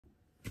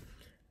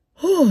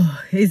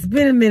Oh, it's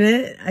been a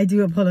minute. I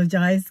do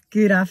apologize.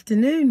 Good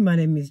afternoon. My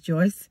name is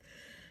Joyce.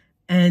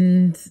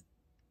 And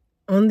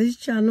on this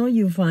channel,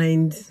 you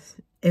find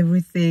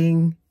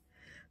everything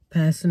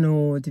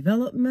personal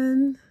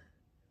development,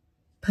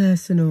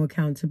 personal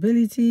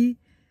accountability,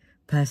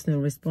 personal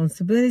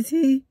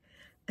responsibility,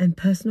 and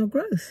personal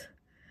growth.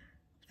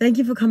 Thank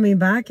you for coming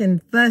back.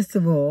 And first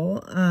of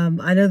all,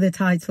 I know the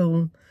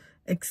title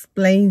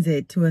explains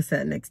it to a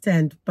certain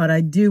extent, but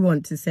I do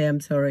want to say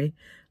I'm sorry.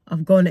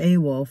 I've gone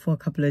AWOL for a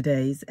couple of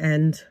days,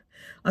 and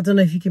I don't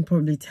know if you can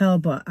probably tell,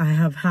 but I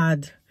have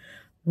had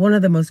one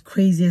of the most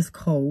craziest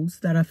colds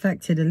that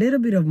affected a little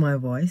bit of my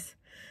voice.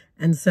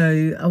 And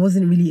so I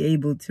wasn't really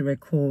able to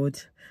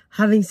record.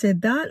 Having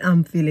said that,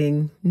 I'm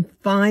feeling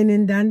fine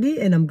and dandy,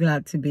 and I'm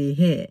glad to be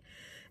here.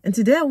 And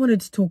today I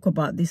wanted to talk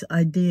about this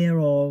idea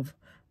of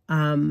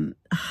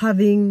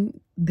having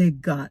the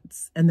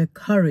guts and the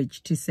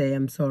courage to say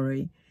I'm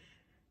sorry,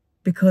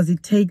 because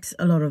it takes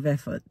a lot of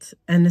effort,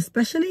 and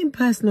especially in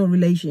personal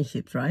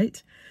relationships,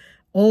 right?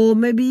 Or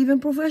maybe even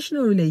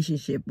professional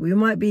relationship. We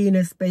might be in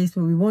a space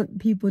where we want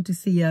people to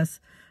see us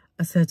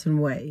a certain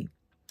way.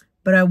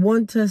 But I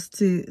want us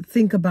to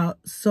think about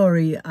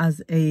sorry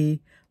as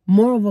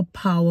more of a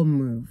power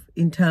move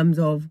in terms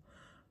of,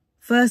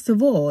 first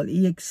of all,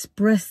 it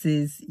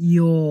expresses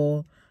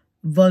your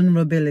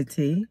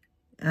vulnerability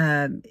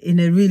in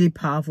a really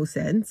powerful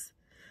sense.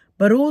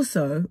 But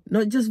also,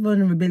 not just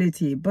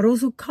vulnerability, but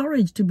also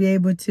courage to be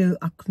able to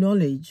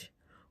acknowledge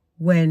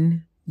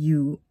when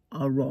you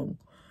are wrong.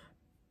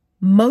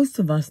 Most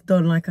of us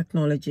don't like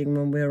acknowledging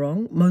when we're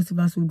wrong. Most of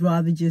us would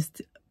rather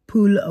just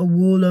pull a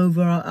wool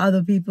over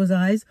other people's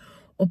eyes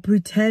or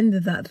pretend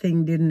that that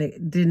thing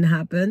didn't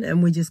happen,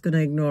 and we're just going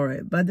to ignore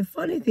it. But the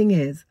funny thing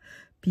is,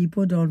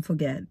 people don't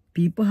forget.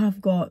 People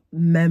have got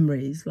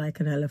memories like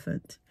an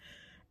elephant,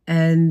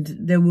 and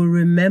they will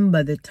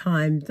remember the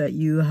times that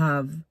you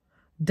have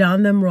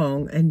done them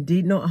wrong and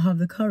did not have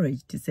the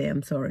courage to say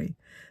I'm sorry.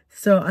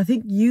 So I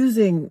think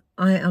using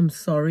I am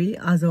sorry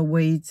as a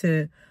way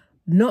to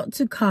not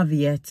to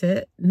caveat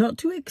it, not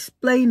to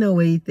explain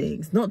away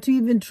things, not to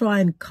even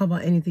try and cover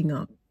anything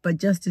up, but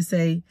just to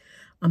say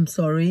I'm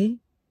sorry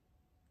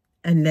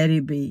and let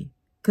it be.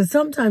 Because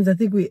sometimes I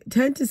think we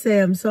tend to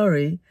say I'm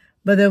sorry,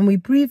 but then we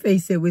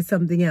preface it with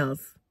something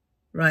else,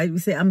 right? We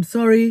say I'm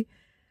sorry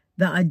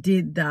that I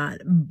did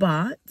that,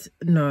 but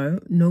no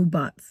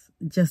buts.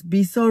 Just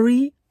be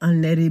sorry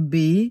and let it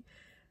be.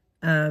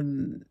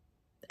 And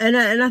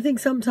I think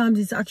sometimes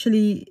it's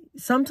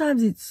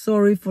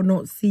sorry for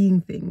not seeing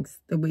things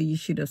the way you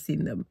should have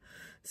seen them.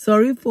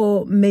 Sorry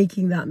for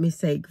making that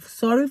mistake.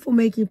 Sorry for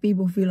making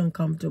people feel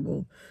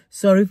uncomfortable.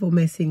 Sorry for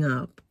messing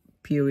up,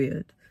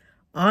 period.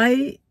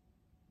 One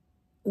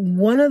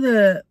of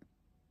the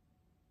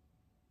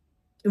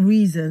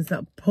reasons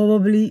that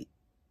probably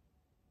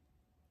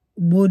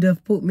would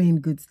have put me in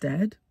good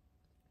stead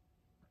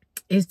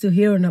is to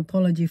hear an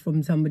apology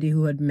from somebody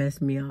who had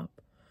messed me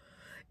up.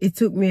 It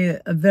took me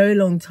a very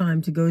long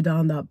time to go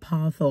down that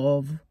path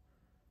of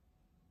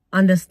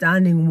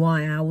understanding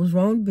why I was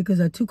wrong,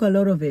 because I took a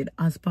lot of it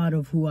as part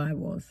of who I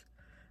was.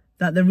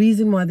 That the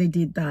reason why they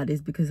did that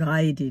is because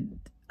I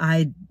didn't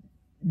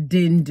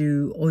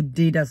do or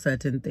did a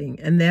certain thing,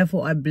 and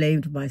therefore I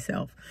blamed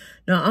myself.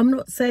 Now, I'm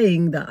not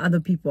saying that other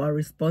people are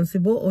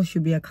responsible or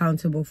should be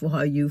accountable for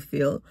how you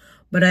feel,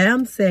 but I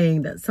am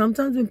saying that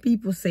sometimes when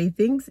people say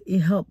things, it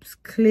helps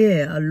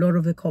clear a lot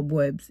of the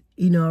cobwebs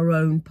in our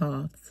own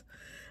paths.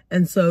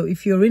 And so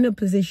if you're in a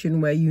position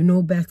where you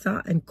know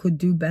better and could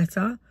do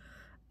better,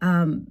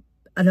 an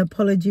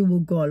apology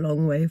will go a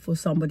long way for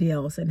somebody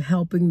else and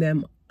helping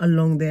them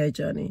along their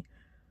journey.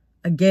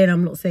 Again,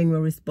 I'm not saying we're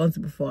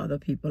responsible for other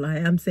people. I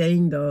am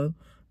saying, though,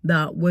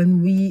 that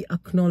when we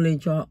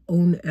acknowledge our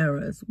own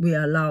errors, we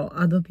allow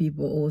other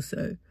people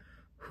also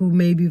who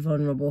may be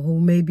vulnerable, who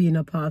may be in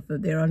a path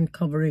that they're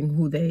uncovering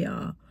who they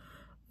are,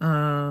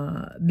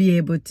 be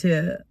able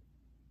to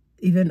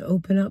even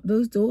open up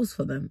those doors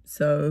for them.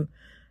 So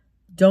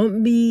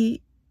don't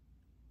be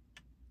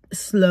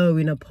slow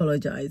in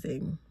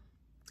apologizing.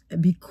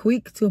 Be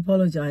quick to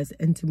apologize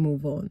and to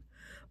move on,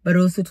 but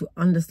also to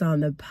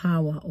understand the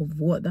power of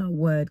what that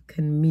word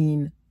can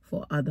mean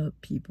for other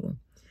people.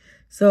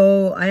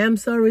 So I am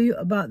sorry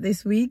about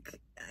this week.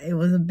 It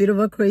was a bit of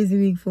a crazy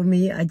week for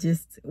me. I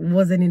just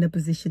wasn't in a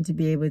position to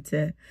be able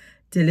to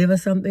deliver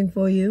something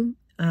for you.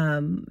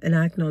 And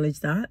I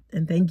acknowledge that.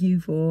 And thank you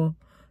for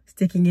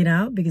sticking it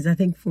out, because I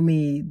think for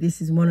me,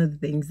 this is one of the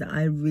things that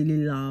I really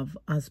love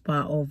as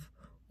part of,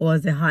 or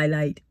as a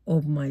highlight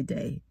of my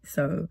day.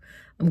 So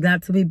I'm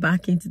glad to be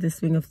back into the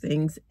swing of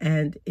things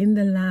and in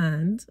the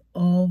land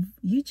of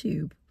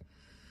YouTube.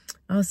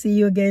 I'll see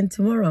you again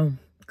tomorrow,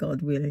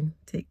 God willing.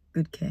 Take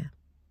good care.